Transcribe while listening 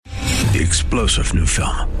The explosive new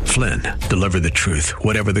film, Flynn, deliver the truth,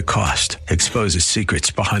 whatever the cost, exposes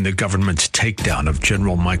secrets behind the government's takedown of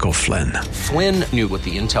General Michael Flynn. Flynn knew what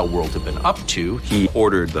the intel world had been up to. He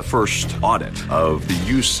ordered the first audit of the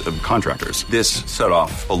use of contractors. This set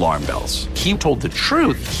off alarm bells. He told the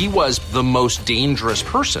truth. He was the most dangerous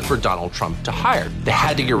person for Donald Trump to hire. They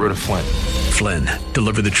had to get rid of Flynn. Flynn,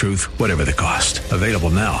 deliver the truth, whatever the cost. Available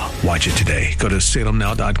now. Watch it today. Go to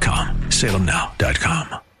salemnow.com.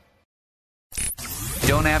 salemnow.com.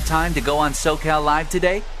 Don't have time to go on SoCal Live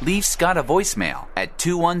today? Leave Scott a voicemail at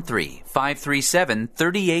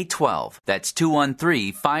 213-537-3812. That's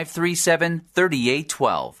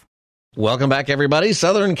 213-537-3812. Welcome back, everybody.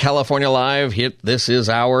 Southern California Live. This is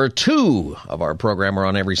hour 2 of our program. We're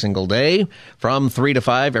on every single day from 3 to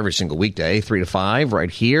 5, every single weekday, 3 to 5,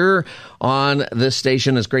 right here on this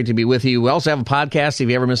station. It's great to be with you. We also have a podcast. If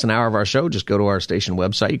you ever miss an hour of our show, just go to our station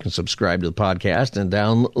website. You can subscribe to the podcast and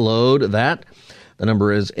download that. The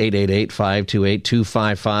number is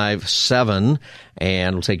 888-528-2557,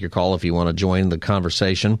 and we'll take your call if you want to join the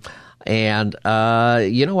conversation. And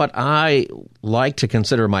you know what? I like to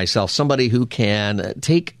consider myself somebody who can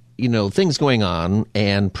take, things going on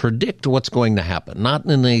and predict what's going to happen. Not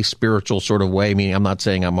in a spiritual sort of way, meaning I'm not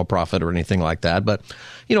saying I'm a prophet or anything like that, but,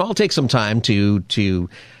 I'll take some time to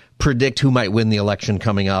predict who might win the election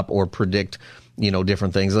coming up or predict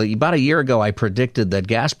different things. About a year ago, I predicted that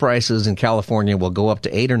gas prices in California will go up to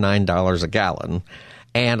 $8 or $9 a gallon.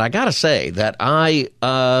 And I got to say that I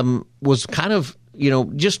was kind of,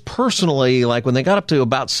 just personally, like when they got up to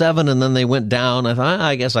about 7 and then they went down, I thought,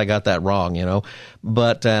 I guess I got that wrong, and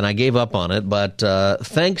I gave up on it. But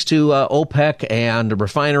thanks to OPEC and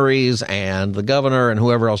refineries and the governor and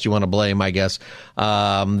whoever else you want to blame, I guess,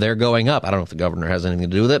 they're going up. I don't know if the governor has anything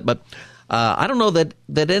to do with it, but I don't know that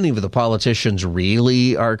any of the politicians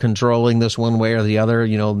really are controlling this one way or the other.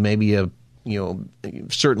 Maybe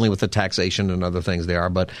certainly with the taxation and other things they are,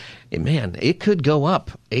 but man, it could go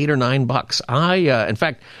up $8 or $9. In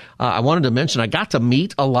fact, I wanted to mention I got to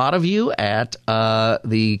meet a lot of you at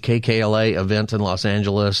the KKLA event in Los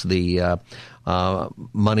Angeles, the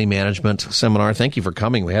money management seminar. Thank you for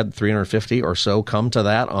coming. We had 350 or so come to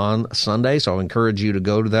that on Sunday, so I encourage you to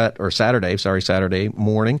go to that, or Saturday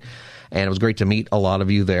morning. And it was great to meet a lot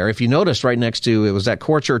of you there. If you noticed, right next to, it was at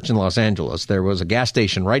Core Church in Los Angeles, there was a gas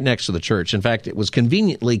station right next to the church. In fact, it was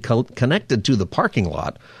conveniently connected to the parking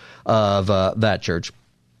lot of that church.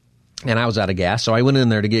 And I was out of gas, so I went in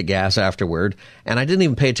there to get gas afterward. And I didn't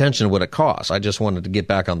even pay attention to what it cost. I just wanted to get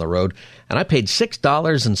back on the road. And I paid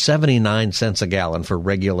 $6.79 a gallon for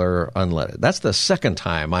regular unleaded. That's the second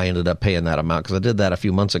time I ended up paying that amount, because I did that a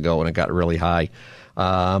few months ago and it got really high.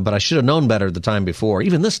 But I should have known better the time before.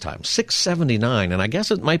 Even this time, $6.79, and I guess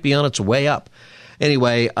it might be on its way up.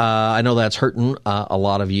 Anyway, I know that's hurting a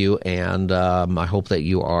lot of you, and I hope that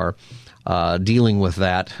you are dealing with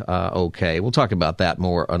that okay. We'll talk about that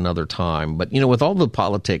more another time. But, with all the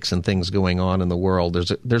politics and things going on in the world,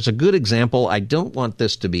 there's a good example. I don't want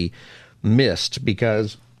this to be missed,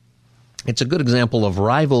 because it's a good example of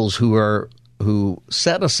rivals who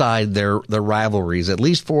set aside their rivalries, at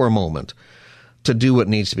least for a moment, to do what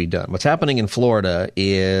needs to be done. What's happening in Florida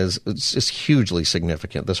is hugely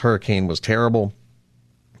significant. This hurricane was terrible.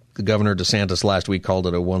 The Governor DeSantis last week called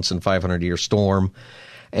it a once-in-500-year storm.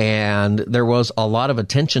 And there was a lot of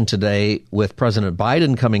attention today with President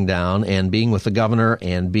Biden coming down and being with the governor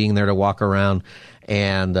and being there to walk around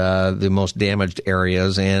and the most damaged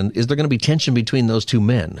areas. And is there going to be tension between those two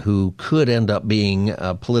men who could end up being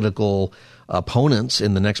political opponents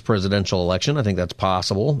in the next presidential election? I think that's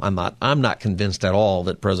possible. I'm not convinced at all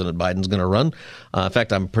that President Biden's going to run. In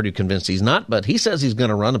fact, I'm pretty convinced he's not, but he says he's going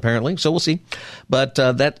to run apparently, so we'll see. But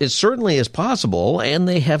that is certainly is possible, and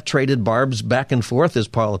they have traded barbs back and forth as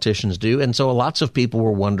politicians do, and so lots of people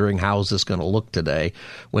were wondering, how is this going to look today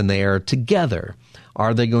when they are together?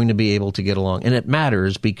 Are they going to be able to get along? And it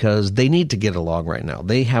matters because they need to get along right now.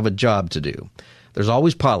 They have a job to do. There's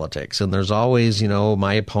always politics, and there's always,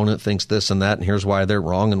 my opponent thinks this and that, and here's why they're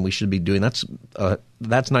wrong, and we should be doing that's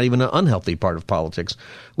not even an unhealthy part of politics.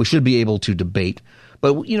 We should be able to debate.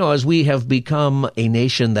 But, as we have become a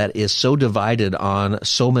nation that is so divided on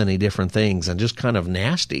so many different things and just kind of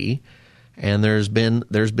nasty, and there's been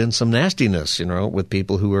some nastiness, with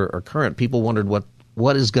people who are current. People wondered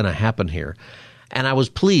what is going to happen here. And I was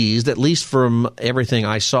pleased, at least from everything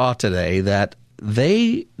I saw today, that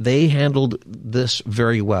they handled this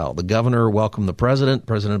very well. The governor welcomed the President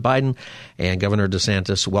Biden, and Governor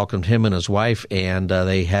DeSantis welcomed him and his wife, and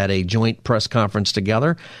they had a joint press conference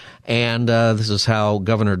together. And this is how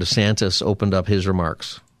Governor DeSantis opened up his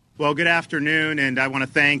remarks. Well, good afternoon, and I want to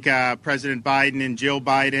thank President Biden and Jill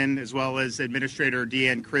Biden, as well as Administrator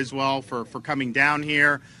Deanne Criswell for coming down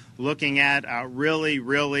here, looking at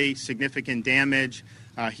really significant damage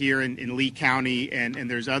here in Lee County, and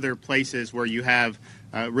there's other places where you have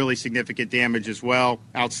really significant damage as well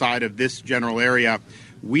outside of this general area.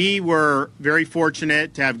 We were very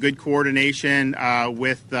fortunate to have good coordination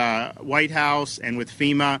with the White House and with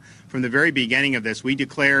FEMA from the very beginning of this. We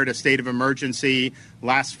declared a state of emergency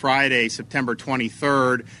last Friday, September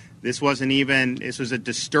 23rd. This was a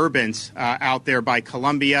disturbance out there by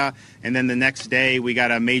Columbia. And then the next day, we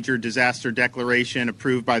got a major disaster declaration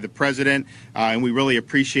approved by the president, and we really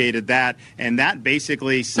appreciated that. And that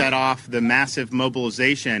basically set off the massive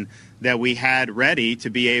mobilization that we had ready to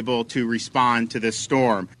be able to respond to this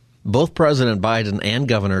storm. Both President Biden and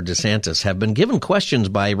Governor DeSantis have been given questions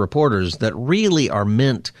by reporters that really are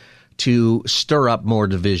meant to stir up more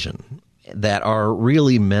division, that are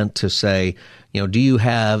really meant to say, do you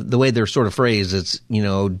have, the way they're sort of phrased, it's,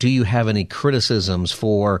 do you have any criticisms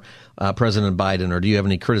for President Biden, or do you have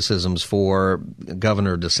any criticisms for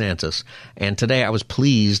Governor DeSantis? And today I was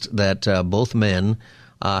pleased that both men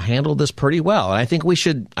handled this pretty well. And I think we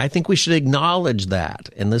should acknowledge that.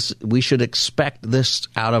 And we should expect this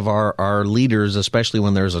out of our leaders, especially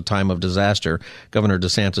when there's a time of disaster. Governor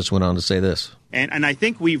DeSantis went on to say this. And I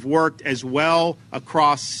think we've worked as well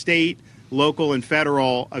across state, local, and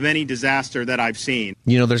federal of any disaster that I've seen.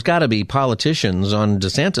 There's got to be politicians on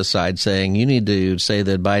DeSantis' side saying you need to say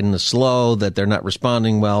that Biden is slow, that they're not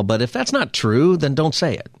responding well. But if that's not true, then don't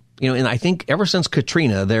say it. And I think ever since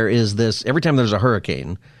Katrina, there is this, every time there's a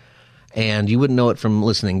hurricane, and you wouldn't know it from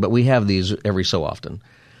listening, but we have these every so often.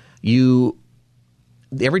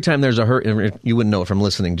 Every time there's a hurricane, you wouldn't know it from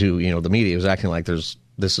listening to, the media is acting like this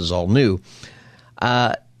is all new.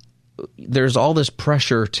 There's all this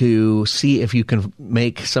pressure to see if you can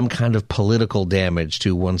make some kind of political damage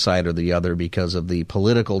to one side or the other because of the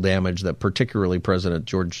political damage that particularly President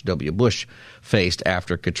George W. Bush faced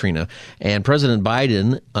after Katrina. And President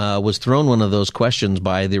Biden was thrown one of those questions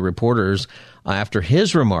by the reporters after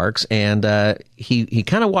his remarks, and he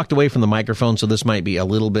kind of walked away from the microphone, so this might be a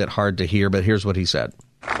little bit hard to hear, but here's what he said.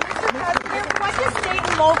 What do state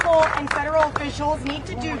and local and federal officials need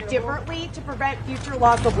to do differently to prevent future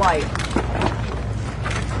loss of life?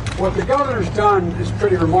 What the governor's done is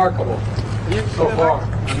pretty remarkable so far.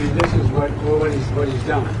 I mean, this is what he's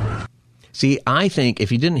done. See, I think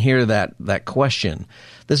if you didn't hear that question,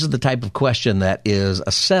 this is the type of question that is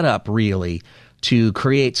a setup, really, to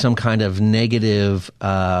create some kind of negative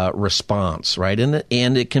response, right?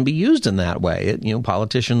 And it can be used in that way.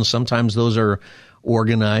 Politicians, sometimes those are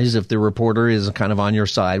organized if the reporter is kind of on your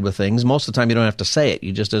side with things. Most of the time you don't have to say it.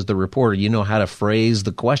 You just, as the reporter, you know how to phrase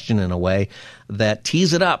the question in a way that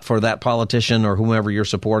tees it up for that politician or whomever you're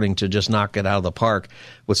supporting to just knock it out of the park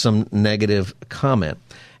with some negative comment.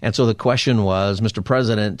 And so the question was, Mr.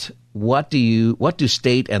 President, what do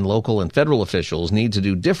state and local and federal officials need to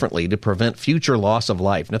do differently to prevent future loss of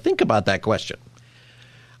life? Now think about that question.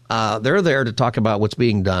 They're there to talk about what's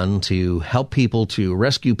being done to help people, to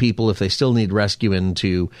rescue people if they still need rescuing,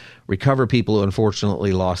 to recover people who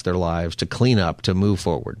unfortunately lost their lives, to clean up, to move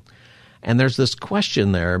forward. And there's this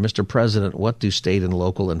question there, Mr. President, what do state and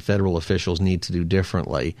local and federal officials need to do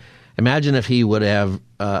differently? Imagine if he would have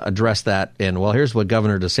addressed that and, well, here's what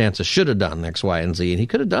Governor DeSantis should have done, X, Y, and Z. And he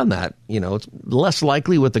could have done that. It's less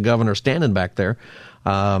likely with the governor standing back there,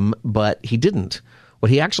 but he didn't. What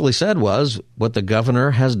he actually said was, what the governor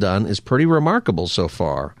has done is pretty remarkable so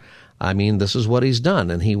far. I mean, this is what he's done.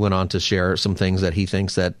 And he went on to share some things that he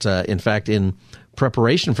thinks that, in fact, in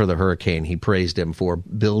preparation for the hurricane, he praised him for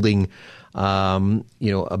building,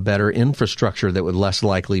 a better infrastructure that would less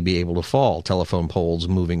likely be able to fall, telephone poles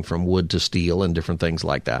moving from wood to steel and different things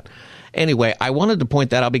like that. Anyway, I wanted to point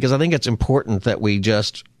that out because I think it's important that we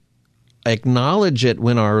just acknowledge it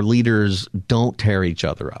when our leaders don't tear each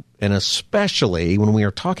other up, and especially when we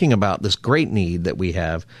are talking about this great need that we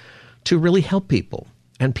have to really help people.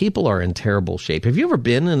 And people are in terrible shape. Have you ever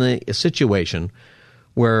been in a situation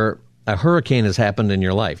where a hurricane has happened in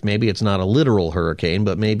your life? Maybe it's not a literal hurricane,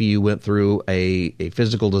 but maybe you went through a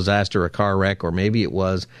physical disaster, a car wreck, or maybe it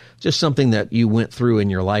was just something that you went through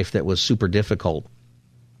in your life that was super difficult.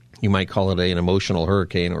 You might call it an emotional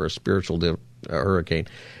hurricane or a spiritual hurricane.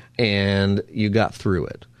 And you got through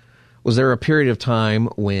it. Was there a period of time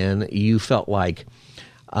when you felt like,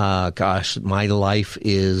 gosh, my life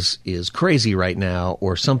is crazy right now,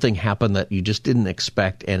 or something happened that you just didn't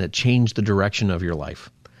expect and it changed the direction of your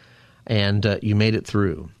life, and you made it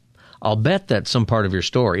through? I'll bet that some part of your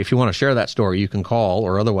story, if you want to share that story, you can call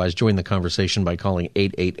or otherwise join the conversation by calling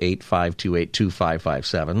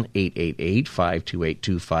 888-528-2557,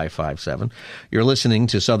 888-528-2557. You're listening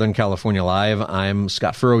to Southern California Live. I'm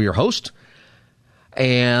Scott Furrow, your host.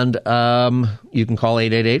 And you can call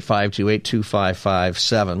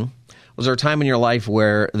 888-528-2557. Was there a time in your life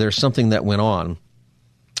where there's something that went on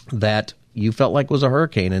that you felt like was a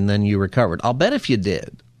hurricane and then you recovered? I'll bet if you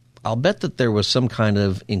did, I'll bet that there was some kind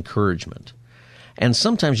of encouragement. And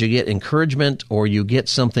sometimes you get encouragement or you get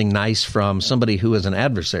something nice from somebody who is an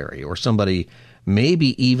adversary or somebody,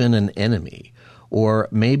 maybe even an enemy, or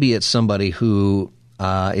maybe it's somebody who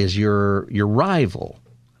is your rival.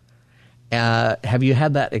 Have you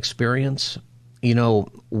had that experience? You know,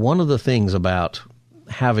 one of the things about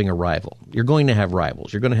having a rival, you're going to have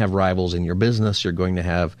rivals. You're going to have rivals in your business. You're going to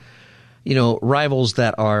have, rivals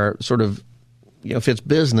that are sort of, if it's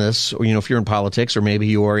business or, if you're in politics or maybe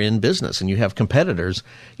you are in business and you have competitors,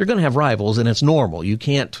 you're going to have rivals, and it's normal. You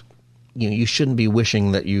can't, you shouldn't be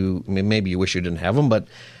wishing that maybe you wish you didn't have them. But,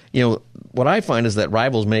 what I find is that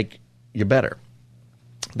rivals make you better.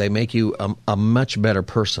 They make you a much better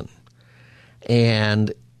person.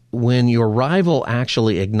 And when your rival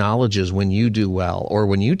actually acknowledges when you do well, or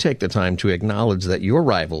when you take the time to acknowledge that your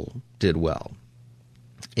rival did well,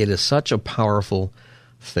 it is such a powerful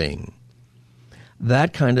thing.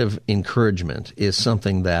 That kind of encouragement is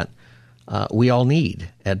something that we all need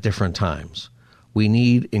at different times. We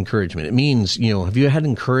need encouragement. It means, have you had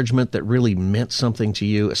encouragement that really meant something to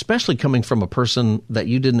you, especially coming from a person that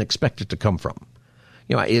you didn't expect it to come from?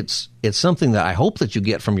 It's something that I hope that you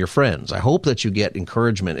get from your friends. I hope that you get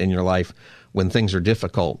encouragement in your life when things are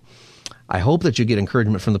difficult. I hope that you get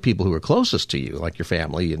encouragement from the people who are closest to you, like your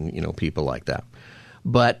family and, people like that.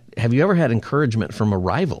 But have you ever had encouragement from a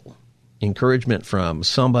rival? Encouragement from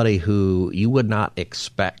somebody who you would not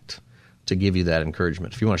expect to give you that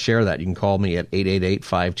encouragement. If you want to share that, you can call me at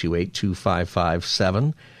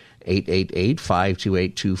 888-528-2557,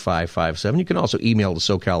 888-528-2557. You can also email to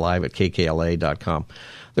SoCalLive@kkla.com.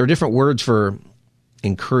 There are different words for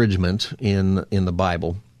encouragement in the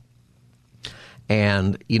Bible.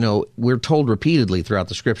 And, we're told repeatedly throughout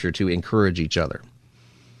the Scripture to encourage each other.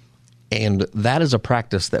 And that is a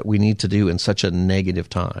practice that we need to do in such a negative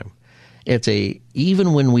time.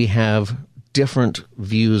 Even when we have different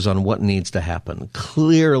views on what needs to happen,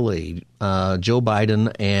 clearly Joe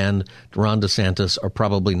Biden and Ron DeSantis are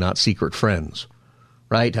probably not secret friends,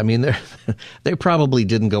 right? I mean, they probably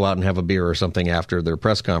didn't go out and have a beer or something after their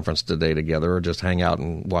press conference today together, or just hang out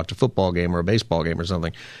and watch a football game or a baseball game or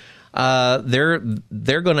something. They're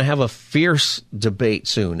going to have a fierce debate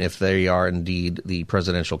soon if they are indeed the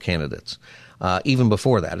presidential candidates. Even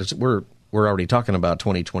before that, we're already talking about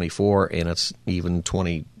 2024, and it's even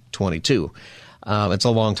 2022. It's a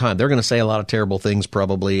long time. They're going to say a lot of terrible things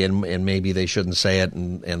probably, and maybe they shouldn't say it,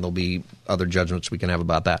 and there'll be other judgments we can have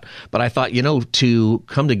about that. But I thought, to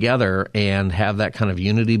come together and have that kind of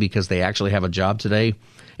unity because they actually have a job today,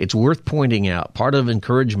 it's worth pointing out. Part of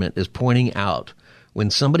encouragement is pointing out when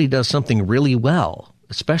somebody does something really well,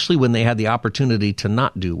 especially when they had the opportunity to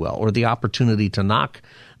not do well, or the opportunity to knock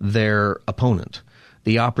their opponent,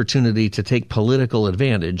 the opportunity to take political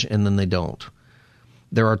advantage, and then they don't.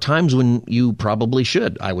 There are times when you probably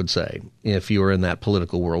should, I would say, if you are in that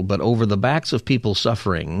political world, but over the backs of people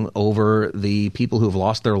suffering, over the people who have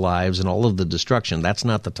lost their lives and all of the destruction, that's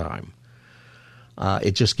not the time.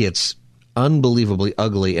 It just gets unbelievably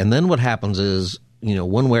ugly. And then what happens is,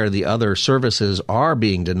 one way or the other, services are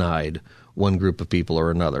being denied one group of people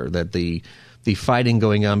or another, that the fighting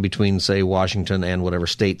going on between, say, Washington and whatever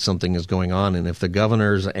state something is going on. And if the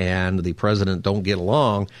governors and the president don't get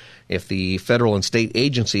along, if the federal and state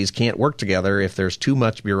agencies can't work together, if there's too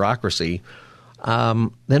much bureaucracy,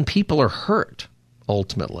 then people are hurt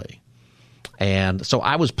ultimately. And so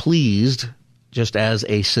I was pleased, just as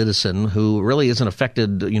a citizen who really isn't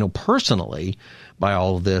affected, personally by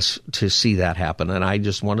all of this, to see that happen. And I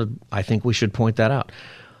think we should point that out.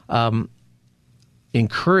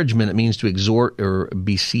 Encouragement, it means to exhort or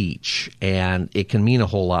beseech, and it can mean a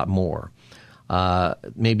whole lot more.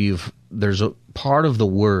 There's a part of the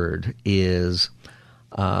word is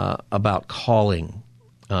about calling,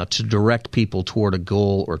 to direct people toward a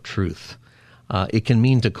goal or truth. It can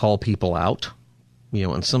mean to call people out,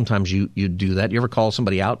 and sometimes you do that. You ever call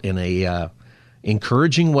somebody out in a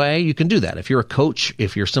encouraging way? You can do that. If you're a coach,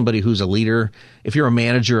 if you're somebody who's a leader, if you're a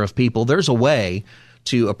manager of people, there's a way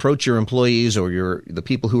to approach your employees or the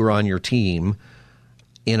people who are on your team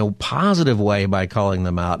in a positive way by calling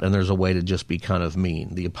them out, and there's a way to just be kind of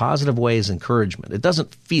mean. The positive way is encouragement. It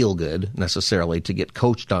doesn't feel good necessarily to get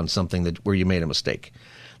coached on something where you made a mistake.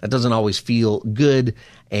 That doesn't always feel good,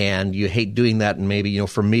 and you hate doing that. And maybe,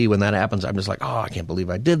 for me, when that happens, I'm just like, oh, I can't believe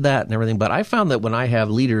I did that and everything. But I found that when I have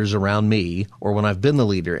leaders around me, or when I've been the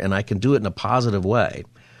leader and I can do it in a positive way,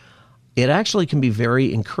 it actually can be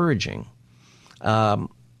very encouraging.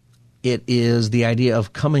 It is the idea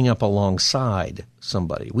of coming up alongside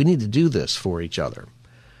somebody. We need to do this for each other,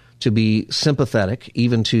 to be sympathetic,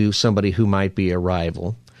 even to somebody who might be a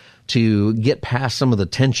rival, to get past some of the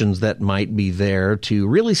tensions that might be there, to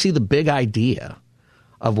really see the big idea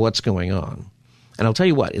of what's going on. And I'll tell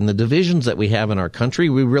you what, in the divisions that we have in our country,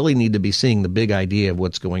 we really need to be seeing the big idea of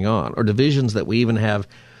what's going on, or divisions that we even have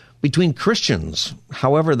between Christians,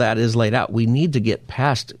 however that is laid out. We need to get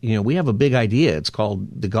past, we have a big idea. It's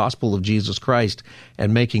called the gospel of Jesus Christ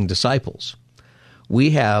and making disciples.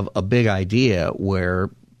 We have a big idea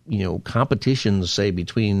where, competitions, say,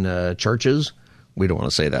 between churches. We don't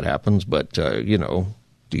want to say that happens, but,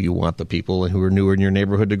 do you want the people who are newer in your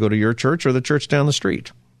neighborhood to go to your church or the church down the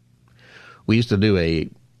street? We used to do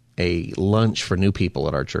a lunch for new people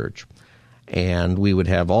at our church. And we would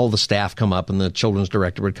have all the staff come up, and the children's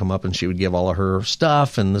director would come up, and she would give all of her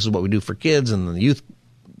stuff, and this is what we do for kids. And the youth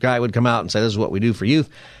guy would come out and say, this is what we do for youth.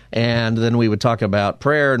 And then we would talk about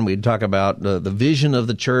prayer, and we'd talk about the vision of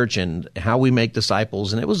the church and how we make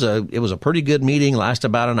disciples. And it was a pretty good meeting, lasted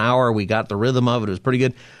about an hour. We got the rhythm of it. It was pretty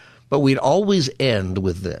good. But we'd always end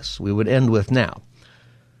with this. We would end with, now,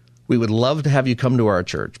 we would love to have you come to our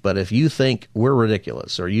church, but if you think we're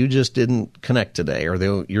ridiculous, or you just didn't connect today,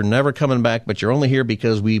 or you're never coming back, but you're only here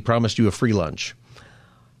because we promised you a free lunch,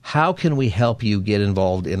 how can we help you get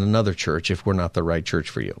involved in another church if we're not the right church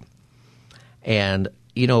for you? And,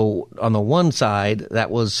 on the one side, that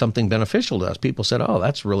was something beneficial to us. People said, oh,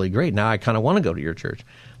 that's really great. Now I kind of want to go to your church.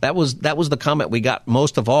 That was the comment we got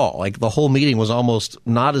most of all. Like, the whole meeting was almost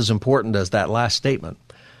not as important as that last statement.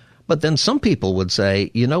 But then some people would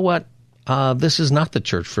say, you know what, this is not the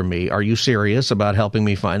church for me. Are you serious about helping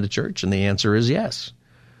me find a church? And the answer is yes.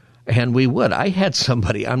 And we would. I had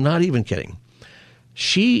somebody, I'm not even kidding.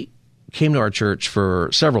 She came to our church for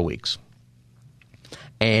several weeks.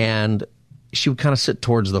 And she would kind of sit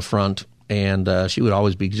towards the front, and she would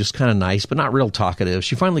always be just kind of nice, but not real talkative.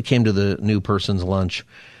 She finally came to the new person's lunch,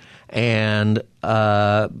 and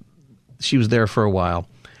she was there for a while.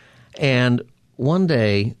 And one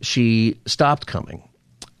day, she stopped coming,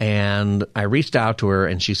 and I reached out to her,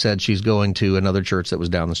 and she said she's going to another church that was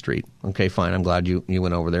down the street. Okay, fine. I'm glad you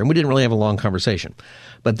went over there. And we didn't really have a long conversation.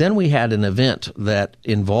 But then we had an event that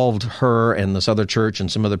involved her and this other church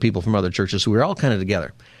and some other people from other churches, who we were all kind of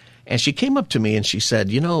together. And she came up to me, and she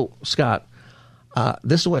said, Scott,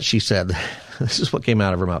 this is what she said. This is what came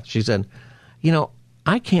out of her mouth. She said,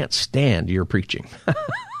 I can't stand your preaching.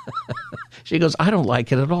 She goes, I don't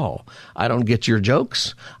like it at all. I don't get your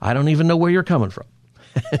jokes. I don't even know where you're coming from.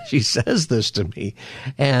 She says this to me,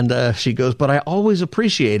 and she goes, but I always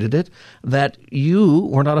appreciated it that you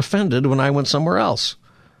were not offended when I went somewhere else.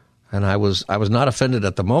 And I was not offended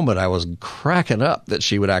at the moment. I was cracking up that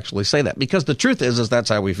she would actually say that, because the truth is that's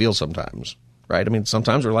how we feel sometimes, right? I mean,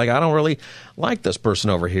 sometimes we're like, I don't really like this person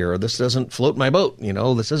over here, or this doesn't float my boat,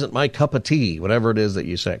 this isn't my cup of tea, whatever it is that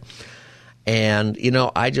you say. And,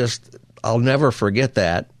 I'll never forget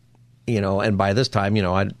that, and by this time,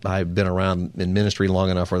 I've been around in ministry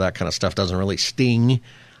long enough where that kind of stuff doesn't really sting.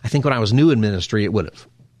 I think when I was new in ministry, it would have.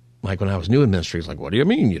 Like, when I was new in ministry, it's like, what do you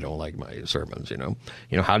mean you don't like my sermons,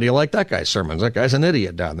 how do you like that guy's sermons? That guy's an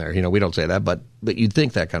idiot down there. We don't say that, but you'd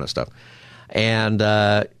think that kind of stuff. And,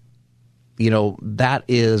 that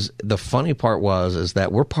is, the funny part is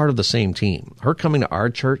that we're part of the same team. Her coming to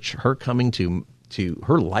our church, her coming to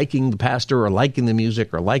her liking the pastor, or liking the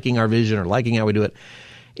music, or liking our vision, or liking how we do it,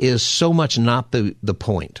 is so much not the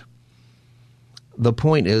point. The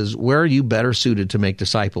point is, where are you better suited to make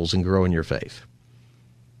disciples and grow in your faith?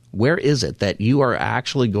 Where is it that you are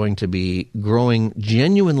actually going to be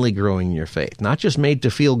genuinely growing in your faith, not just made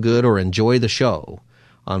to feel good or enjoy the show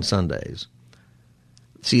on Sundays?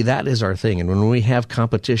 See, that is our thing. And when we have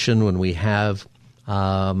competition, when we have,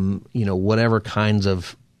 whatever kinds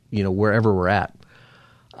of, wherever we're at,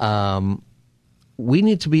 we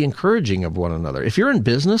need to be encouraging of one another. If you're in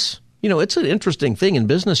business, it's an interesting thing. In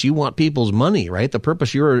business, you want people's money, right? The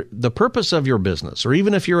purpose of your business, or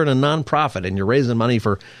even if you're in a nonprofit and you're raising money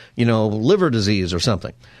for, liver disease or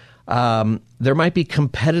something, there might be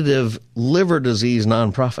competitive liver disease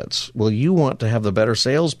nonprofits. Well, you want to have the better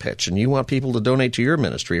sales pitch, and you want people to donate to your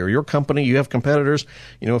ministry or your company. You have competitors.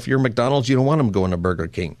 If you're McDonald's, you don't want them going to Burger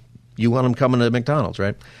King. You want them coming to McDonald's,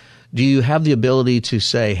 right? Do you have the ability to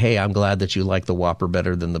say, hey, I'm glad that you like the Whopper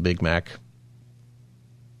better than the Big Mac?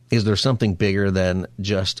 Is there something bigger than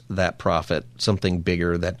just that profit, something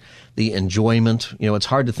bigger that the enjoyment? It's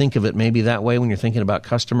hard to think of it maybe that way when you're thinking about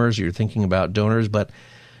customers, you're thinking about donors, but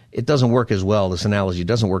it doesn't work as well. This analogy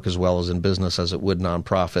doesn't work as well as in business as it would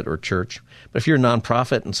nonprofit or church. But if you're a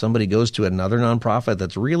nonprofit and somebody goes to another nonprofit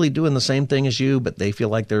that's really doing the same thing as you, but they feel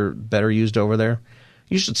like they're better used over there,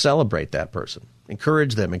 you should celebrate that person.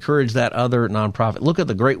 Encourage them. Encourage that other nonprofit. Look at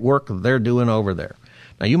the great work they're doing over there.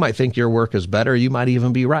 Now, you might think your work is better. You might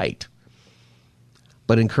even be right.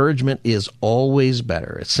 But encouragement is always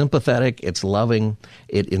better. It's sympathetic. It's loving.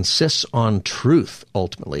 It insists on truth,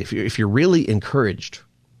 ultimately. If you're really encouraged,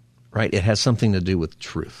 right, it has something to do with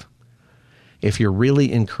truth. If you're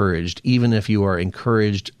really encouraged, even if you are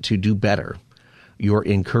encouraged to do better, you're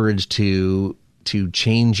encouraged to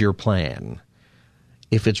change your plan.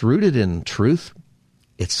 If it's rooted in truth,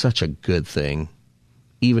 it's such a good thing.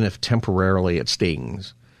 Even if temporarily it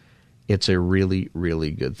stings, it's a really,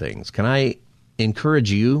 really good thing. Can I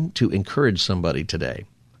encourage you to encourage somebody today?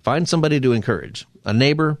 Find somebody to encourage. A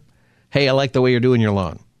neighbor. Hey, I like the way you're doing your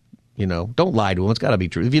lawn. Don't lie to them. It's got to be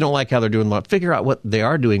true. If you don't like how they're doing lawn, figure out what they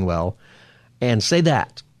are doing well and say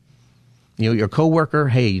that. Your coworker,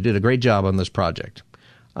 hey, you did a great job on this project.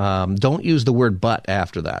 Don't use the word but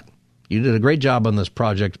after that. You did a great job on this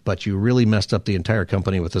project, but you really messed up the entire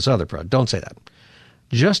company with this other project. Don't say that.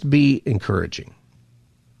 Just be encouraging.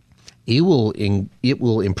 It will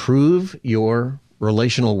improve your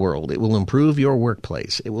relational world. It will improve your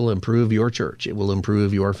workplace. It will improve your church. It will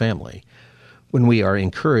improve your family when we are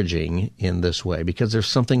encouraging in this way, because there's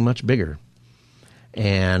something much bigger.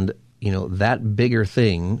 And, that bigger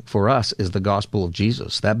thing for us is the gospel of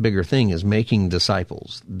Jesus. That bigger thing is making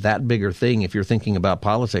disciples. That bigger thing, if you're thinking about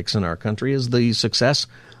politics in our country, is the success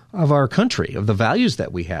of our country, of the values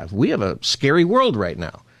that we have. We have a scary world right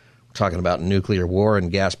now. We're talking about nuclear war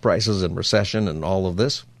and gas prices and recession and all of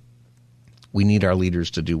this. We need our leaders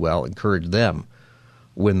to do well, encourage them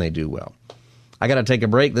when they do well. I got to take a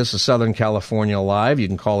break. This is Southern California Live. You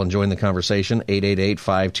can call and join the conversation,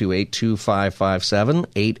 888-528-2557,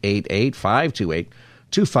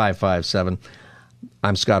 888-528-2557.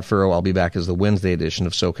 I'm Scott Furrow. I'll be back as the Wednesday edition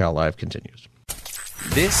of SoCal Live continues.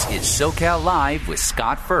 This is SoCal Live with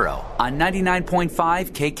Scott Furrow on 99.5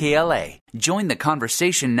 KKLA. Join the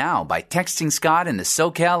conversation now by texting Scott in the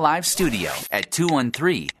SoCal Live studio at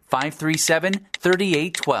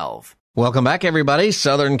 213-537-3812. Welcome back, everybody.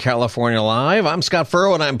 Southern California Live. I'm Scott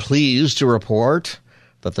Furrow, and I'm pleased to report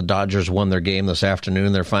that the Dodgers won their game this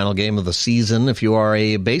afternoon, their final game of the season. If you are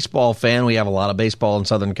a baseball fan, we have a lot of baseball in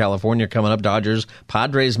Southern California coming up.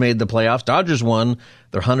 Padres made the playoffs. Dodgers won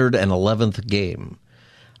their 111th game.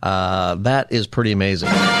 That is pretty amazing.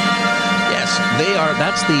 Yes, they are.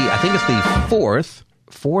 I think it's the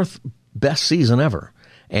fourth best season ever.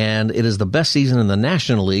 And it is the best season in the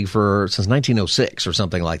National League since 1906 or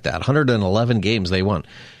something like that. 111 games they won.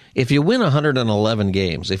 If you win 111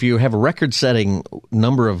 games, if you have a record-setting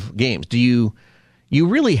number of games, you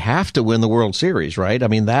really have to win the World Series, right? I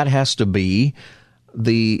mean, that has to be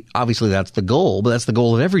obviously that's the goal, but that's the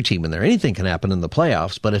goal of every team in there. Anything can happen in the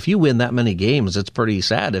playoffs, but if you win that many games, it's pretty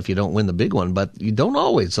sad if you don't win the big one, but you don't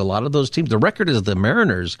always. A lot of those teams, the record is the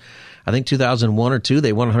Mariners. I think 2001 or 2,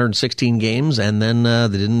 they won 116 games, and then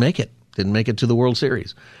they didn't make it to the World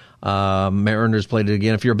Series. Mariners played it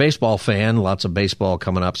again. If you're a baseball fan, lots of baseball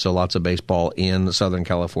coming up, so lots of baseball in Southern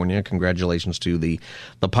California. Congratulations to the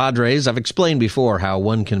Padres. I've explained before how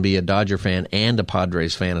one can be a Dodger fan and a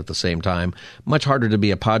Padres fan at the same time. Much harder to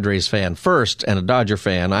be a Padres fan first and a Dodger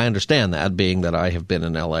fan. I understand that, being that I have been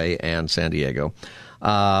in L.A. and San Diego.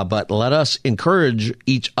 But let us encourage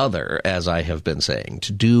each other, as I have been saying,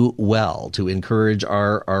 to do well, to encourage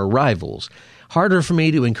our rivals. Harder for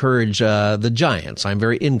me to encourage the Giants. I'm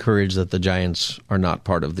very encouraged that the Giants are not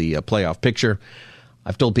part of the playoff picture.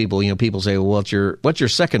 I've told people, people say, well, what's your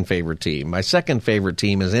second favorite team? My second favorite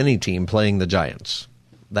team is any team playing the Giants.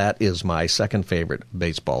 That is my second favorite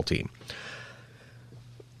baseball team.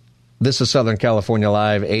 This is Southern California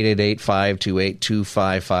Live.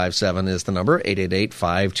 888-528-2557 is the number.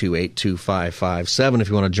 888-528-2557 if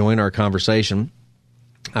you want to join our conversation.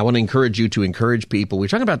 I want to encourage you to encourage people. We were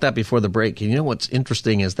talking about that before the break. And what's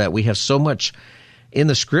interesting is that we have so much in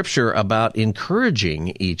the Scripture about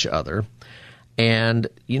encouraging each other. And,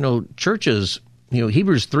 churches,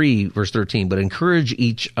 Hebrews 3, verse 13, but encourage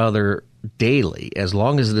each other daily, as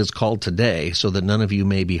long as it is called today, so that none of you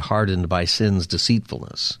may be hardened by sin's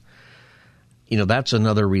deceitfulness. That's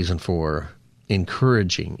another reason for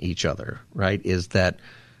encouraging each other, right, is that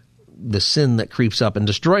the sin that creeps up and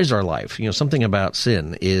destroys our life. Something about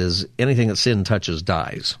sin is anything that sin touches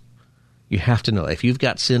dies. You have to know if you've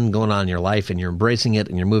got sin going on in your life and you're embracing it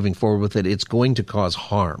and you're moving forward with it, it's going to cause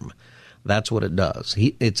harm. That's what it does.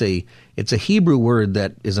 It's a Hebrew word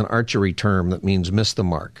that is an archery term that means miss the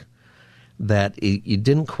mark, that you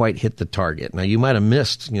didn't quite hit the target. Now, you might have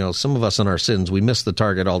missed, some of us in our sins, we miss the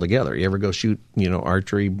target altogether. You ever go shoot,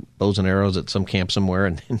 archery, bows and arrows at some camp somewhere,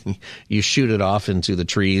 and you shoot it off into the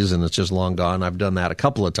trees and it's just long gone? I've done that a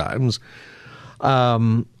couple of times.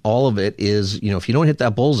 All of it is, if you don't hit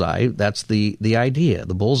that bullseye, that's the idea.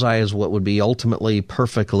 The bullseye is what would be ultimately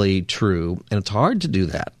perfectly true, and it's hard to do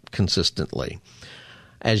that consistently.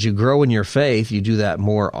 As you grow in your faith, you do that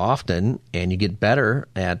more often, and you get better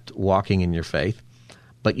at walking in your faith,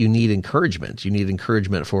 but you need encouragement. You need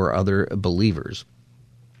encouragement for other believers,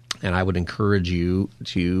 and I would encourage you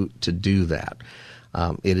to do that.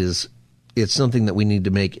 It's something that we need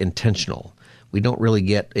to make intentional. We don't really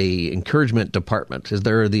get a encouragement department. Is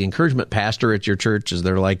there the encouragement pastor at your church? Is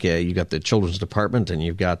there you got the children's department and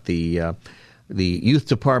you've got the youth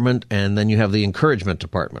department, and then you have the encouragement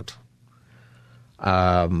department?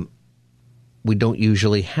 We don't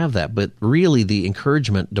usually have that, but really the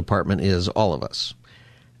encouragement department is all of us.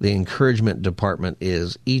 The encouragement department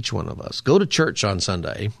is each one of us. Go to church on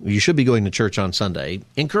Sunday. You should be going to church on Sunday.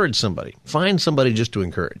 Encourage somebody. Find somebody just to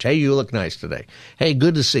encourage. Hey, you look nice today. Hey,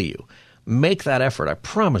 good to see you. Make that effort. I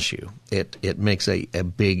promise you, it makes a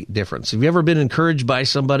big difference. Have you ever been encouraged by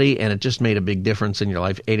somebody and it just made a big difference in your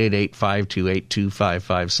life?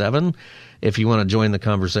 888-528-2557. If you want to join the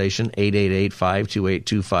conversation,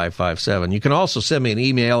 888-528-2557. You can also send me an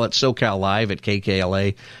email at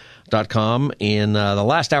SoCalLive@KKLA.com. In the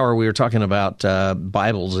last hour, we were talking about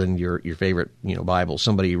Bibles and your favorite Bible.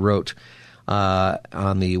 Somebody wrote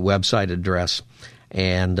on the website address,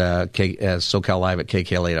 and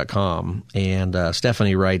SoCalLive@KKLA.com. And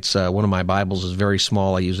Stephanie writes, one of my Bibles is very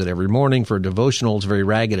small. I use it every morning for a devotional. It's very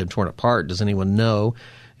ragged and torn apart. Does anyone know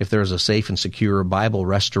if there's a safe and secure Bible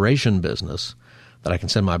restoration business that I can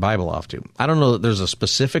send my Bible off to? I don't know that there's a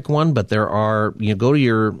specific one, but there are,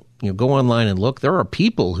 go online and look. There are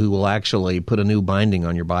people who will actually put a new binding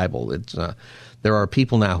on your Bible. There are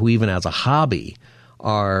people now who, even as a hobby,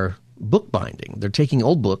 are book binding. They're taking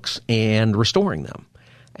old books and restoring them.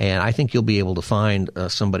 And I think you'll be able to find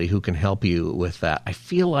somebody who can help you with that. I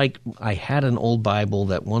feel like I had an old Bible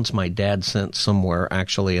that once my dad sent somewhere,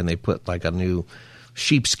 actually, and they put like a new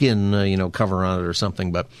sheepskin, cover on it or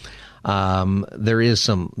something. But there is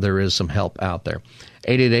some help out there.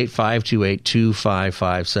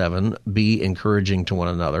 888-528-2557. Be encouraging to one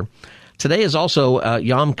another. Today is also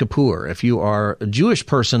Yom Kippur. If you are a Jewish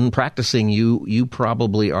person practicing, you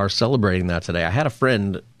probably are celebrating that today. I had a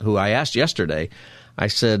friend who I asked yesterday. I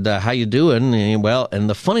said, how you doing? And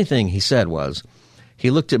the funny thing he said was,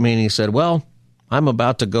 he looked at me and he said, well, I'm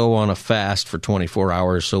about to go on a fast for 24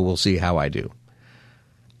 hours, so we'll see how I do.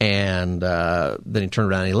 And then he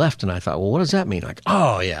turned around and he left, and I thought, well, what does that mean? Like,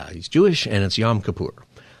 oh, yeah, he's Jewish, and it's Yom Kippur,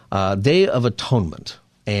 Day of Atonement.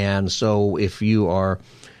 And so if you are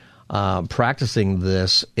practicing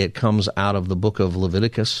this, it comes out of the book of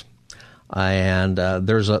Leviticus, and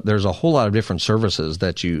there's a whole lot of different services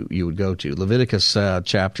that you would go to. Leviticus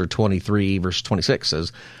chapter 23, verse 26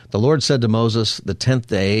 says, "The Lord said to Moses, the 10th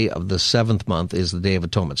day of the 7th month is the Day of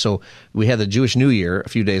Atonement." So we had the Jewish New Year a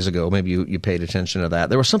few days ago. Maybe you paid attention to that.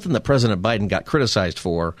 There was something that President Biden got criticized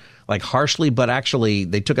for, like harshly, but actually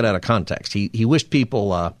they took it out of context. He wished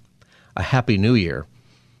people a happy New Year.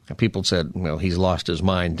 People said, well, he's lost his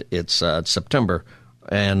mind. It's September.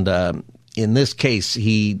 And in this case,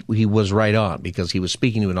 he was right on, because he was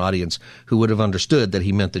speaking to an audience who would have understood that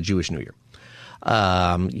he meant the Jewish New Year.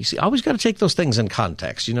 You see, always got to take those things in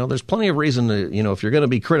context. There's plenty of reason to, if you're going to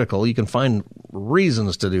be critical, you can find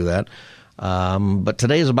reasons to do that. But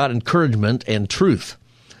today is about encouragement and truth.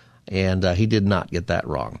 And he did not get that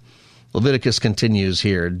wrong. Leviticus continues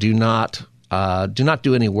here. Do not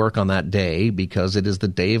do any work on that day, because it is the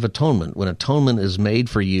Day of Atonement, when atonement is made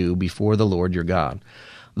for you before the Lord your God.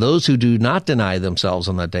 Those who do not deny themselves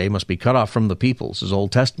on that day must be cut off from the people. This is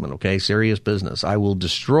Old Testament, okay? Serious business. I will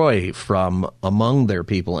destroy from among their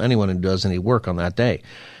people anyone who does any work on that day.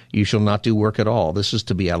 You shall not do work at all. This is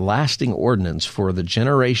to be a lasting ordinance for the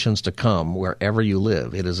generations to come wherever you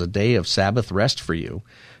live. It is a day of Sabbath rest for you.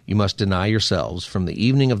 You must deny yourselves. From the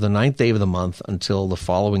evening of the 9th day of the month until the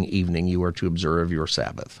following evening, you are to observe your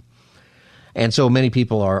Sabbath. And so many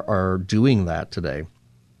people are doing that today.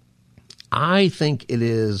 I think it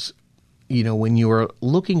is, when you are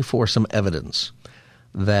looking for some evidence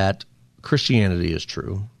that Christianity is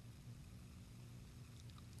true,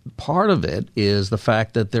 part of it is the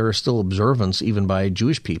fact that there is still observance, even by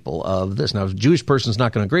Jewish people, of this. Now, a Jewish person's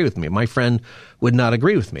not going to agree with me. My friend would not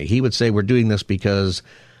agree with me. He would say we're doing this because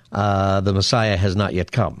the Messiah has not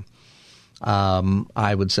yet come.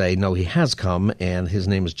 I would say, no, he has come, and his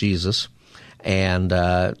name is Jesus. And,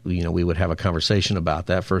 we would have a conversation about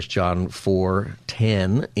that. 1 John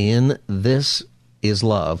 4:10, in this is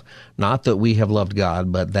love, not that we have loved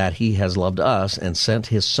God, but that he has loved us and sent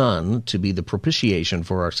his Son to be the propitiation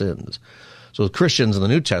for our sins. So as Christians in the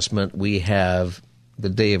New Testament, we have the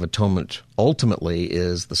Day of Atonement ultimately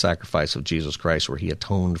is the sacrifice of Jesus Christ, where he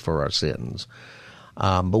atoned for our sins.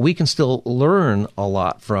 But we can still learn a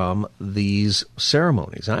lot from these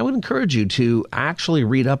ceremonies. And I would encourage you to actually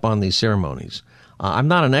read up on these ceremonies. I'm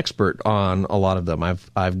not an expert on a lot of them.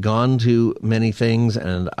 I've gone to many things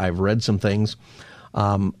and I've read some things.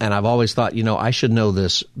 And I've always thought, I should know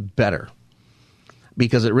this better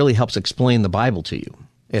because it really helps explain the Bible to you.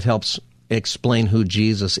 It helps explain who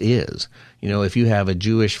Jesus is. If you have a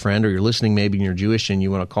Jewish friend or you're listening maybe and you're Jewish and you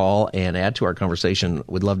want to call and add to our conversation,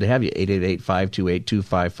 we'd love to have you,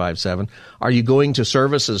 888-528-2557. Are you going to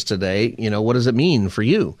services today? What does it mean for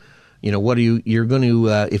you? What are you're going to,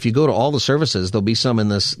 if you go to all the services, there'll be some in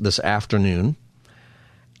this afternoon.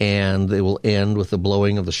 And they will end with the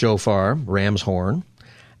blowing of the shofar, ram's horn.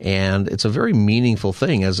 And it's a very meaningful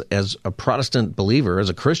thing. As a Protestant believer, as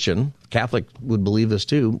a Christian, Catholic would believe this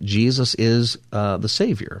too, Jesus is the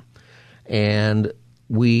Savior. And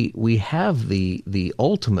we have the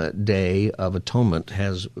ultimate Day of Atonement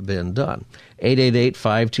has been done.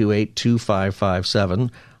 888-528-2557.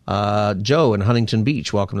 Joe in Huntington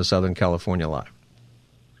Beach, welcome to Southern California Live.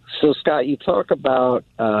 So, Scott, you talk about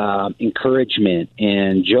encouragement,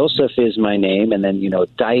 and Joseph is my name. And then,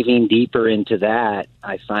 diving deeper into that,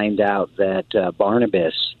 I find out that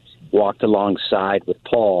Barnabas walked alongside with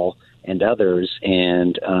Paul and others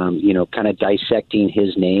and, kind of dissecting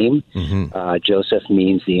his name. Mm-hmm. Joseph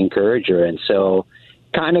means the encourager. And so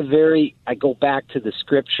I go back to the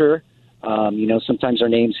scripture. Sometimes our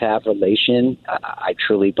names have relation. I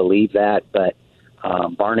truly believe that. But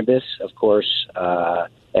Barnabas, of course,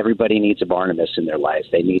 everybody needs a Barnabas in their life.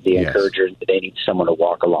 They need the encourager. They need someone to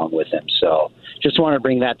walk along with them. So just want to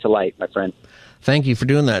bring that to light, my friend. Thank you for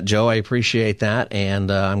doing that, Joe. I appreciate that, and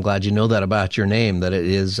I'm glad you know that about your name, that it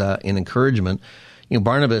is an encouragement.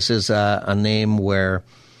 Barnabas is a name where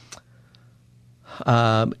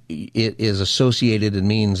it is associated and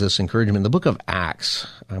means this encouragement. In the book of Acts,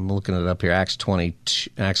 I'm looking it up here, Acts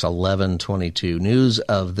 11:22. News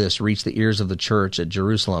of this reached the ears of the church at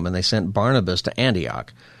Jerusalem, and they sent Barnabas to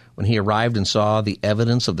Antioch. When he arrived and saw the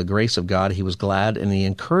evidence of the grace of God, he was glad, and he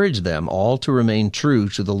encouraged them all to remain true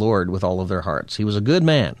to the Lord with all of their hearts. He was a good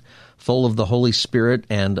man, full of the Holy Spirit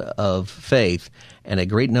and of faith, and a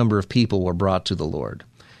great number of people were brought to the Lord.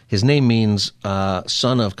 His name means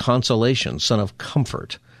son of consolation, son of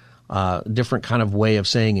comfort. Different kind of way of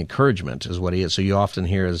saying encouragement is what he is. So you often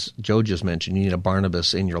hear, as Joe just mentioned, you need a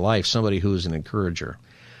Barnabas in your life, somebody who is an encourager.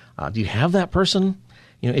 Do you have that person?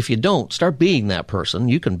 If you don't, start being that person.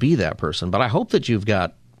 You can be that person. But I hope that you've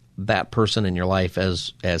got that person in your life,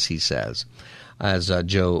 as he says, as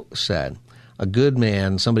Joe said. A good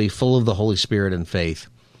man, somebody full of the Holy Spirit and faith.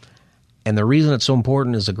 And the reason it's so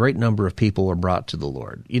important is a great number of people were brought to the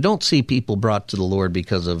Lord. You don't see people brought to the Lord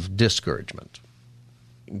because of discouragement,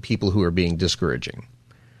 people who are being discouraging.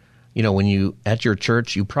 When you, at your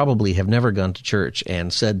church, you probably have never gone to church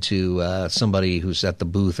and said to somebody who's at the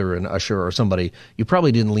booth or an usher or somebody, you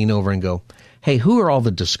probably didn't lean over and go, hey, who are all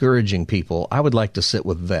the discouraging people? I would like to sit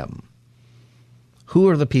with them. Who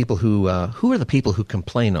are the people who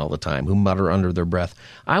complain all the time, who mutter under their breath?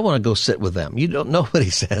 I want to go sit with them. Nobody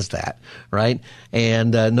says that, right?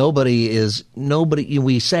 And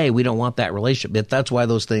we say we don't want that relationship. But that's why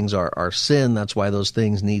those things are sin. That's why those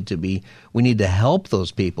things we need to help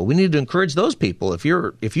those people. We need to encourage those people. If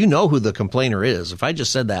you know who the complainer is, if I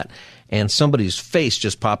just said that and somebody's face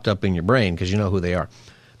just popped up in your brain because you know who they are,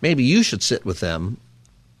 maybe you should sit with them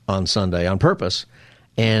on Sunday on purpose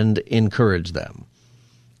and encourage them.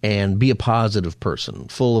 And be a positive person,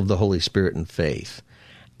 full of the Holy Spirit and faith,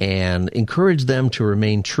 and encourage them to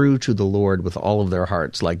remain true to the Lord with all of their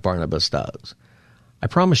hearts, like Barnabas does. I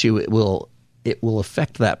promise you, it will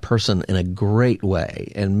affect that person in a great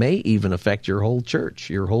way, and may even affect your whole church,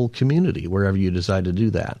 your whole community, wherever you decide to do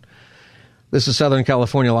that. This is Southern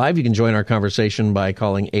California Live. You can join our conversation by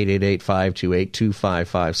calling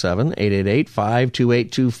 888-528-2557,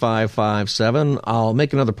 888-528-2557. I'll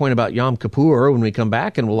make another point about Yom Kippur when we come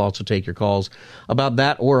back, and we'll also take your calls about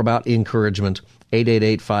that or about encouragement,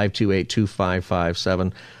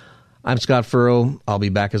 888-528-2557. I'm Scott Furrow. I'll be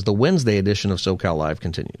back as the Wednesday edition of SoCal Live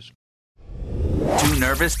continues. Too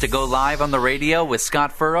nervous to go live on the radio with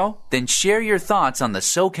Scott Furrow? Then share your thoughts on the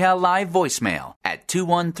SoCal Live voicemail at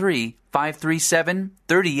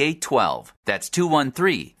 213-537-3812. That's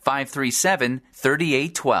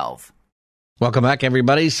 213-537-3812. Welcome back,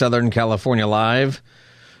 everybody. Southern California Live.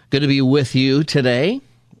 Good to be with you today,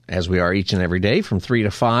 as we are each and every day from 3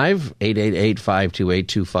 to 5.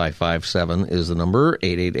 888-528-2557 is the number.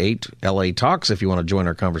 888-LA-TALKS if you want to join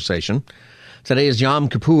our conversation. Today is Yom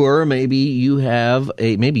Kippur. Maybe you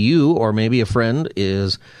or maybe a friend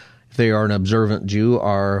is, if they are an observant Jew,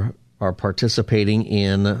 are participating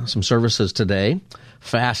in some services today,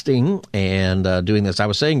 fasting and doing this. I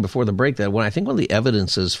was saying before the break that I think one of the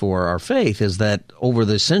evidences for our faith is that over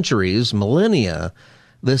the centuries, millennia,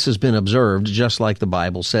 this has been observed just like the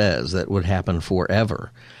Bible says that would happen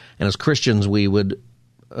forever. And as Christians, we would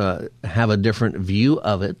have a different view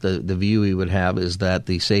of it. The view we would have is that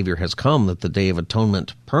the Savior has come, that the Day of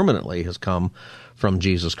Atonement permanently has come from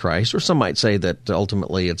Jesus Christ. Or some might say that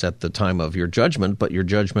ultimately it's at the time of your judgment, but your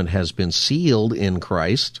judgment has been sealed in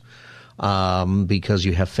Christ because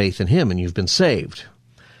you have faith in Him and you've been saved.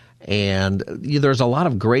 And there's a lot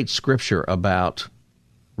of great scripture about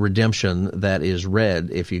redemption that is read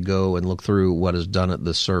if you go and look through what is done at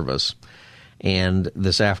this service. And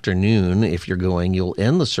this afternoon, if you're going, you'll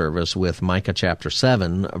end the service with Micah chapter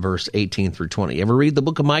 7, verse 18 through 20. You ever read the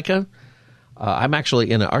book of Micah? I'm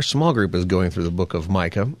actually our small group is going through the book of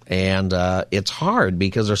Micah, and it's hard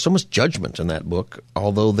because there's so much judgment in that book,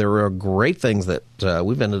 although there are great things that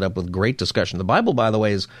we've ended up with great discussion. The Bible, by the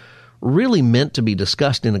way, is really meant to be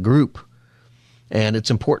discussed in a group, and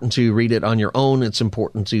it's important to read it on your own. It's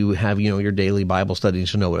important to have, your daily Bible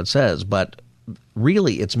studies to know what it says, but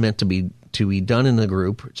really it's meant to be done in a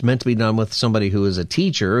group. It's meant to be done with somebody who is a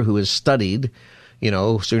teacher, who has studied,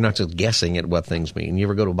 so you're not just guessing at what things mean. You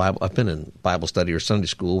ever go to Bible? I've been in Bible study or Sunday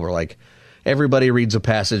school where everybody reads a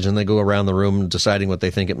passage and they go around the room deciding what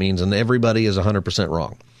they think it means, and everybody is 100%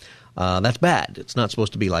 wrong. That's bad. It's not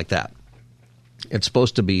supposed to be like that. It's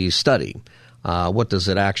supposed to be study. What does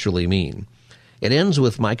it actually mean? It ends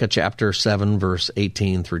with Micah chapter 7, verse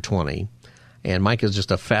 18 through 20. And Micah is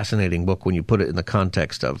just a fascinating book when you put it in the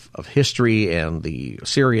context of history and the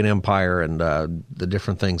Assyrian Empire and the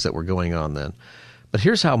different things that were going on then. But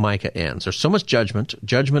here's how Micah ends. There's so much judgment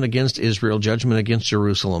against Israel, judgment against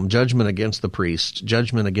Jerusalem, judgment against the priests,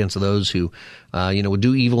 judgment against those who, would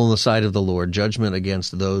do evil in the sight of the Lord, judgment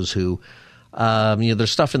against those who,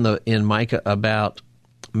 there's stuff in Micah about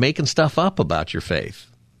making stuff up about your faith,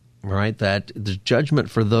 right? That there's judgment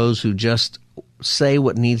for those who just say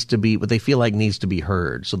what they feel like needs to be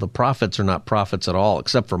heard. So the prophets are not prophets at all,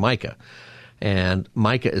 except for Micah. And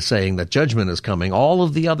Micah is saying that judgment is coming. All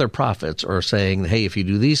of the other prophets are saying, hey, if you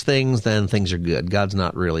do these things, then things are good. God's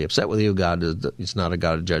not really upset with you. It's not a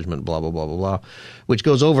God of judgment, blah, blah, blah, blah, blah, which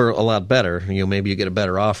goes over a lot better. Maybe you get a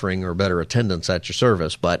better offering or better attendance at your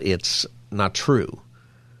service, but it's not true.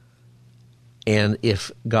 And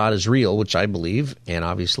if God is real, which I believe, and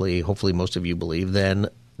obviously, hopefully most of you believe, then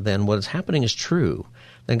what is happening is true.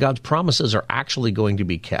 Then God's promises are actually going to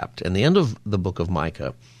be kept. And the end of the book of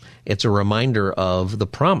Micah, it's a reminder of the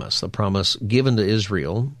promise given to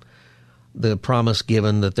Israel, the promise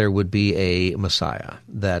given that there would be a Messiah,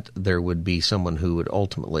 that there would be someone who would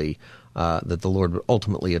ultimately, that the Lord would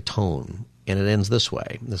ultimately atone. And it ends this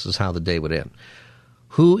way. This is how the day would end.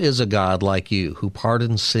 Who is a God like you, who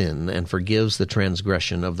pardons sin and forgives the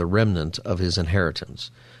transgression of the remnant of his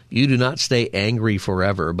inheritance? You do not stay angry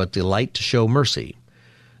forever, but delight to show mercy.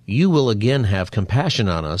 You will again have compassion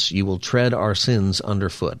on us. You will tread our sins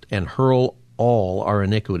underfoot and hurl all our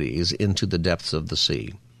iniquities into the depths of the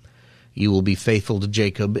sea. You will be faithful to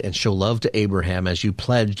Jacob and show love to Abraham as you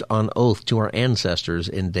pledged on oath to our ancestors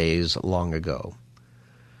in days long ago.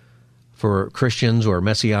 For Christians or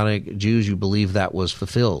Messianic Jews, you believe that was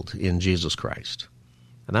fulfilled in Jesus Christ.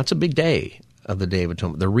 And that's a big day of the Day of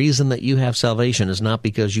Atonement. The reason that you have salvation is not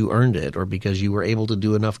because you earned it or because you were able to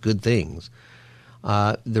do enough good things.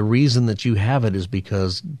 The reason that you have it is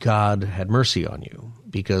because God had mercy on you,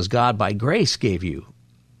 because God by grace gave you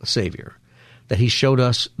a Savior, that He showed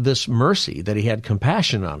us this mercy, that He had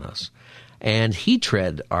compassion on us, and He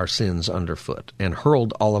tread our sins underfoot and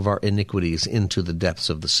hurled all of our iniquities into the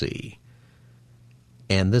depths of the sea.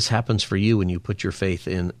 And this happens for you when you put your faith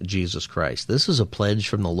in Jesus Christ. This is a pledge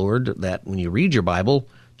from the Lord that when you read your Bible,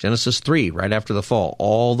 Genesis 3, right after the fall,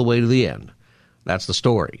 all the way to the end, that's the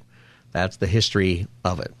story. That's the history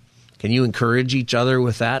of it. Can you encourage each other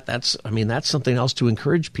with that? That's something else to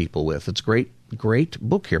encourage people with. It's a great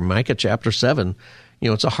book here. Micah chapter 7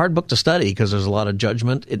 it's a hard book to study because there's a lot of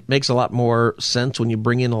judgment. It makes a lot more sense when you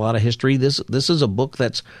bring in a lot of history. This is a book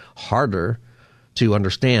that's harder to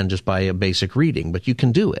understand just by a basic reading, but you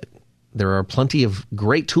can do it. There are plenty of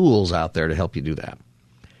great tools out there to help you do that.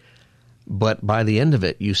 But by the end of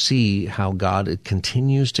it, you see how God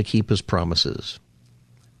continues to keep his promises,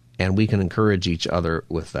 and we can encourage each other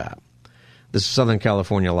with that. This is Southern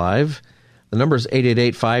California Live. The number is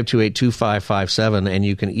 888-528-2557, and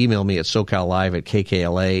you can email me at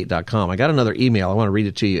socallive@kkla.com. I got another email. I want to read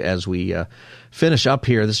it to you as we finish up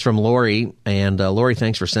here. This is from Lori, and Lori,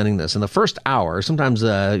 thanks for sending this. In the first hour, sometimes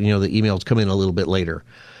the emails come in a little bit later.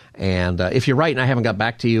 And if you're right and I haven't got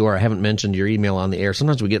back to you or I haven't mentioned your email on the air,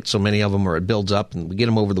 sometimes we get so many of them or it builds up and we get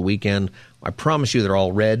them over the weekend. I promise you they're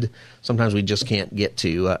all read. Sometimes we just can't get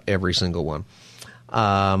to every single one.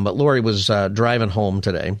 But Lori was driving home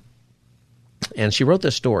today, and she wrote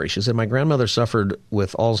this story. She said, my grandmother suffered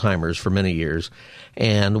with Alzheimer's for many years,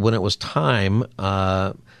 and when it was time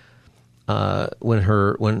when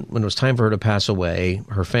it was time for her to pass away,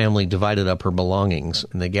 her family divided up her belongings,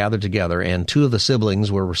 and they gathered together, and 2 of the siblings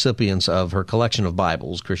were recipients of her collection of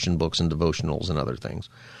Bibles, Christian books, and devotionals, and other things.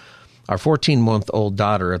 Our 14-month-old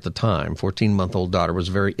daughter at the time, was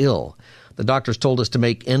very ill. The doctors told us to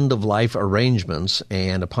make end-of-life arrangements,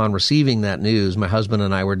 and upon receiving that news, my husband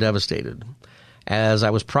and I were devastated. As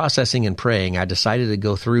I was processing and praying, I decided to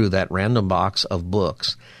go through that random box of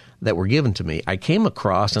books that were given to me. I came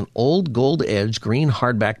across an old gold-edged green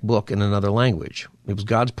hardback book in another language. It was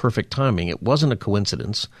God's perfect timing. It wasn't a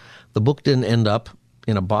coincidence. The book didn't end up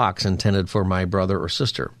in a box intended for my brother or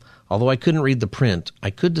sister. Although I couldn't read the print,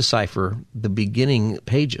 I could decipher the beginning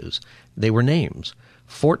pages. They were names.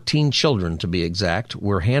 14 children, to be exact,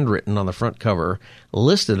 were handwritten on the front cover.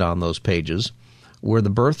 Listed on those pages were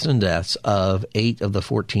the births and deaths of 8 of the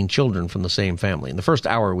 14 children from the same family. In the first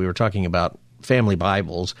hour, we were talking about family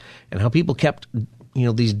Bibles and how people kept,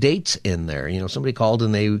 these dates in there. Somebody called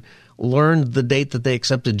and they learned the date that they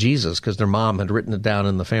accepted Jesus because their mom had written it down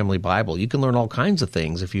in the family Bible. You can learn all kinds of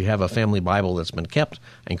things if you have a family Bible that's been kept.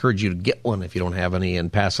 I encourage you to get one if you don't have any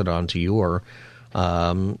and pass it on to your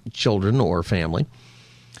children or family.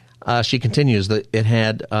 She continues that it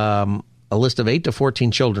had a list of 8 to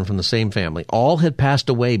 14 children from the same family. All had passed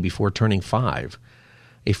away before turning 5.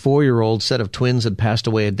 A 4-year-old set of twins had passed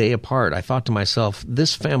away a day apart. I thought to myself,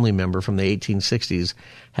 this family member from the 1860s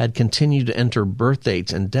had continued to enter birth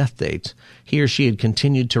dates and death dates. He or she had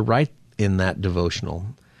continued to write in that devotional.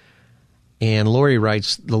 And Lori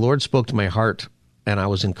writes, the Lord spoke to my heart, and I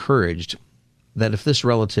was encouraged that if this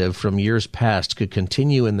relative from years past could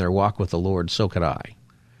continue in their walk with the Lord, so could I.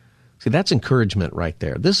 See, that's encouragement right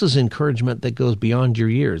there. This is encouragement that goes beyond your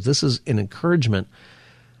years. This is an encouragement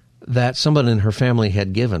that someone in her family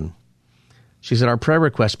had given. She said, our prayer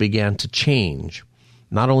request began to change.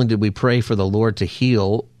 Not only did we pray for the Lord to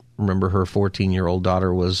heal, remember her 14-year-old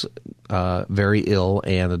daughter was very ill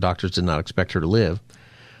and the doctors did not expect her to live.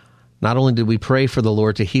 Not only did we pray for the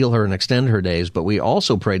Lord to heal her and extend her days, but we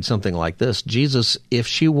also prayed something like this: Jesus, if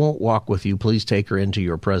she won't walk with you, please take her into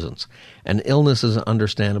your presence. An illness is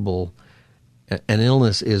understandable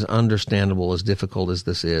as difficult as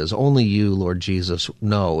this is. Only you, Lord Jesus,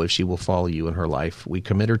 know if she will follow you in her life. We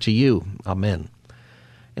commit her to you. Amen.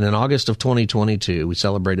 And in August of 2022, we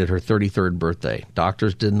celebrated her 33rd birthday.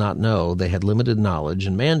 Doctors did not know. They had limited knowledge,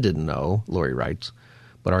 and man didn't know, Lori writes.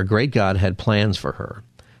 But our great God had plans for her.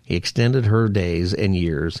 He extended her days and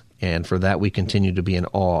years, and for that we continue to be in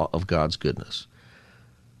awe of God's goodness.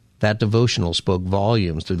 That devotional spoke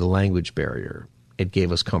volumes through the language barrier. It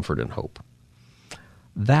gave us comfort and hope.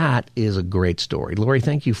 That is a great story. Lori,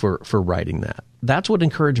 thank you for writing that. That's what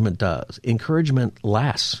encouragement does. Encouragement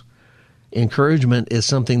lasts. Encouragement is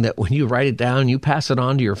something that when you write it down, you pass it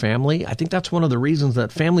on to your family. I think that's one of the reasons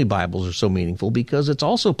that family Bibles are so meaningful, because it's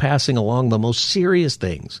also passing along the most serious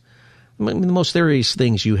things. I mean, the most serious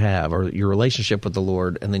things you have are your relationship with the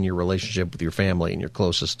Lord and then your relationship with your family and your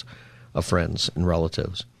closest of friends and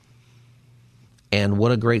relatives. And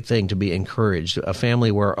what a great thing to be encouraged. A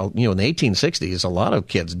family where, in the 1860s, a lot of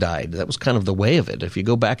kids died. That was kind of the way of it. If you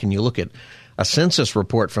go back and you look at a census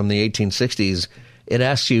report from the 1860s, it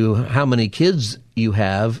asks you how many kids you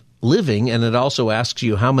have living, and it also asks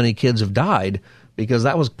you how many kids have died, because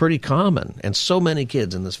that was pretty common. And so many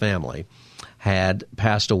kids in this family had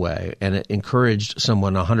passed away, and it encouraged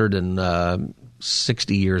someone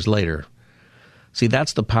 160 years later. See,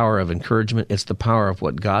 that's the power of encouragement. It's the power of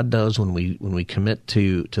what God does when we commit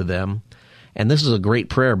to them. And this is a great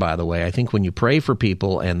prayer, by the way. I think when you pray for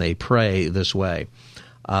people and they pray this way,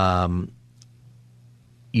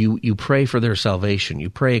 you pray for their salvation.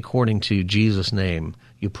 You pray according to Jesus' name.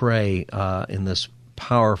 You pray in this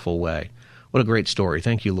powerful way. What a great story.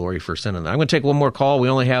 Thank you, Lori, for sending that. I'm going to take one more call. We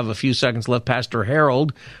only have a few seconds left. Pastor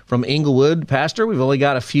Harold from Inglewood. Pastor, we've only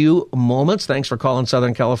got a few moments. Thanks for calling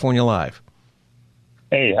Southern California Live.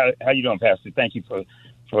 Hey, how you doing, Pastor? Thank you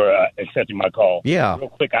for accepting my call. Yeah. Real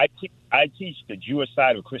quick, I teach the Jewish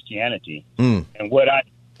side of Christianity. And what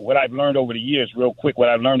I've learned over the years,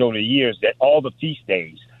 that all the feast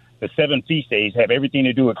days, the 7 feast days, have everything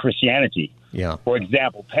to do with Christianity. Yeah. For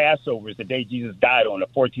example, Passover is the day Jesus died on, the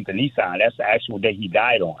 14th of Nisan. That's the actual day he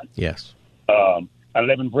died on. Yes.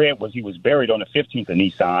 Unleavened bread he was buried on the 15th of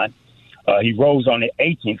Nisan. He rose on the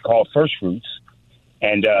 18th, called First Fruits.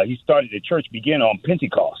 And he started the church began on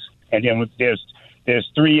Pentecost. And then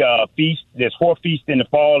there's 3 feasts. There's 4 feasts in the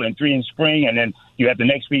fall and 3 in spring. And then you have the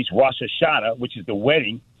next feast, Rosh Hashanah, which is the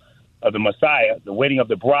wedding of the Messiah, the wedding of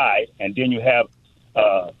the bride. And then you have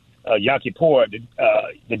Yom Kippur,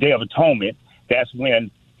 the Day of Atonement. That's when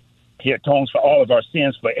he atones for all of our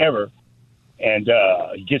sins forever. And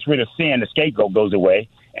he gets rid of sin. The scapegoat goes away.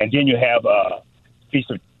 And then you have Feast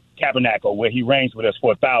of Tabernacle, where he reigns with us for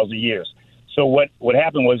 1,000 years. So what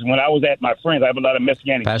happened was, when I was at my friends, I have a lot of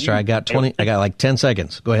Messianic Pastor, Jews. I got like 10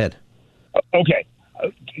 seconds. Go ahead. Okay.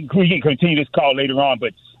 We can continue this call later on,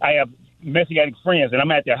 but I have Messianic friends, and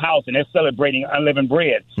I'm at their house, and they're celebrating unleavened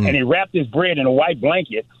bread. And they wrap this bread in a white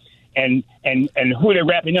blanket, and who they're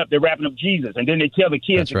wrapping up? They're wrapping up Jesus. And then they tell the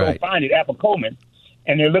kids to go find it, Apple-Coleman,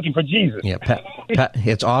 and they're looking for Jesus. Yeah,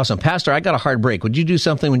 it's awesome. Pastor, I got a hard break. Would you do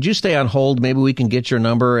something? Would you stay on hold? Maybe we can get your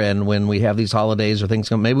number, and when we have these holidays or things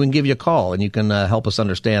come, maybe we can give you a call, and you can help us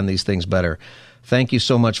understand these things better. Thank you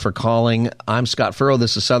so much for calling. I'm Scott Furrow.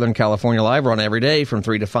 This is Southern California Live. We're on every day from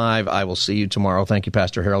 3 to 5. I will see you tomorrow. Thank you,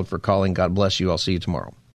 Pastor Harold, for calling. God bless you. I'll see you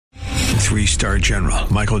tomorrow. 3-star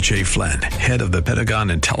General Michael J. Flynn, head of the Pentagon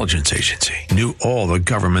Intelligence Agency, knew all the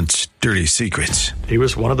government's dirty secrets. He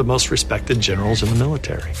was one of the most respected generals in the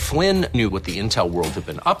military. Flynn knew what the intel world had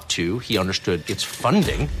been up to. He understood its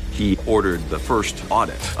funding. He ordered the first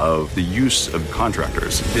audit of the use of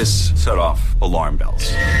contractors. This set off alarm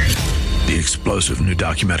bells. The explosive new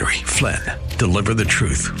documentary, Flynn, Deliver the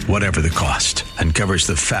Truth, Whatever the Cost, uncovers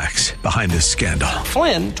the facts behind this scandal.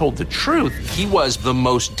 Flynn told the truth. He was the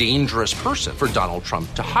most dangerous person for Donald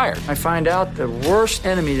Trump to hire. I find out the worst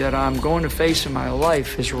enemy that I'm going to face in my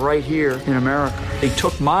life is right here in America. They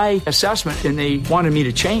took my assessment and they wanted me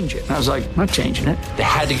to change it. And I was like, I'm not changing it. They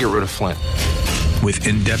had to get rid of Flynn. With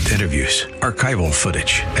in-depth interviews, archival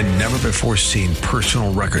footage, and never-before-seen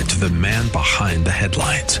personal records of the man behind the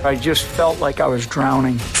headlines. I just felt like I was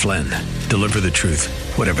drowning. Flynn, Deliver the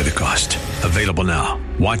Truth, Whatever the Cost. Available now.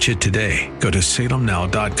 Watch it today. Go to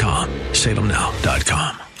salemnow.com.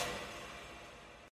 salemnow.com.